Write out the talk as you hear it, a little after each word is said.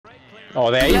Oh,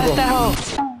 there you go.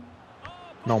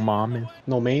 No mames.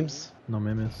 No memes. No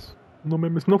memes. No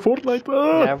memes. No Fortnite.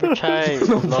 You ever try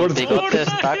No Los Fortnite. Bigotes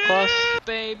Tacos?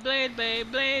 Beyblade,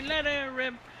 Beyblade, let it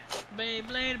rip.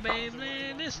 Beyblade,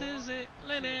 Beyblade, this is it.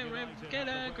 Let it rip, get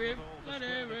a grip, let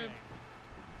it rip.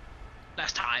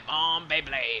 Last time on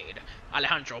Beyblade,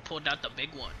 Alejandro pulled out the big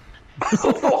one.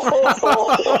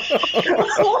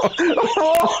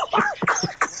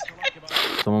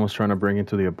 Someone was trying to break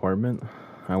into the apartment.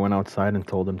 I went outside and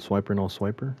told them swiper, no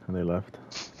swiper, and they left.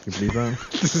 You believe that?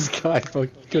 This guy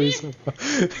fucking crazy.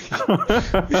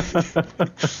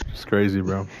 It's crazy,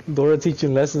 bro. Dora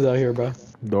teaching lessons out here, bro.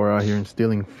 Dora out here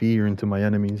instilling fear into my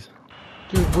enemies.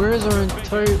 Dude, where is our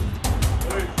entire...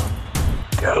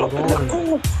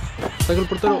 Saca el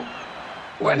portero.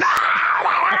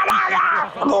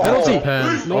 Penalty!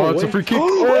 No, oh, it's a free kick.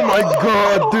 Oh my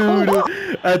god, dude!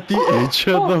 At the edge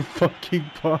of the fucking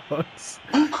box.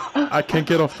 I can't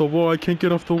get off the wall. I can't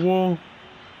get off the wall.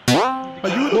 Are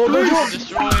you in the place?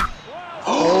 Destroy.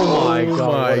 Oh my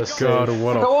god,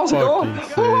 What a fucking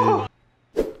save.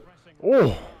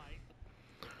 Oh!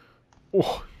 Oh!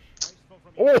 Oh!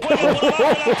 Oh,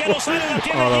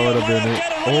 that would have been it.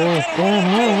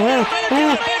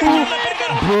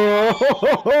 Bro!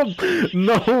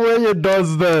 No way it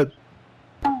does that!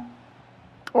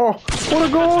 Oh! What a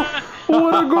goal!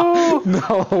 What a goal!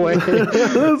 No way.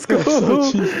 Let's go!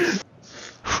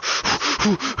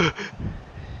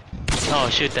 Oh,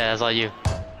 shoot that, that's all you.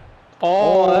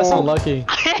 Oh, that's unlucky.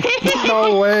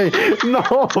 No way! No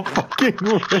fucking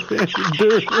way,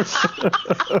 dude!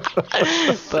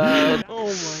 But Oh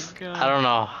my god. I don't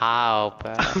know how,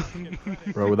 but...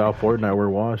 Bro, without Fortnite, we're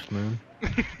washed, man.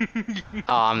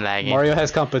 Oh, I'm lagging. Mario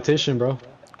has competition, bro.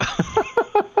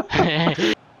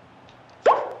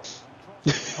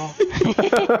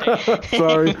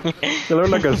 Sorry. It looked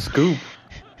like a scoop.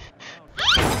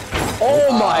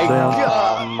 Oh my Damn.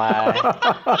 god! Oh my.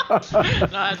 No,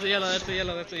 that's a yellow, that's a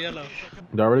yellow, that's a yellow.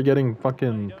 They're already getting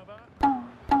fucking...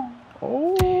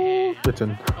 Oh, it's in.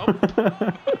 What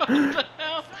the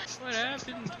hell? What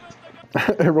happened?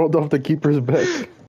 It rolled off the keeper's back.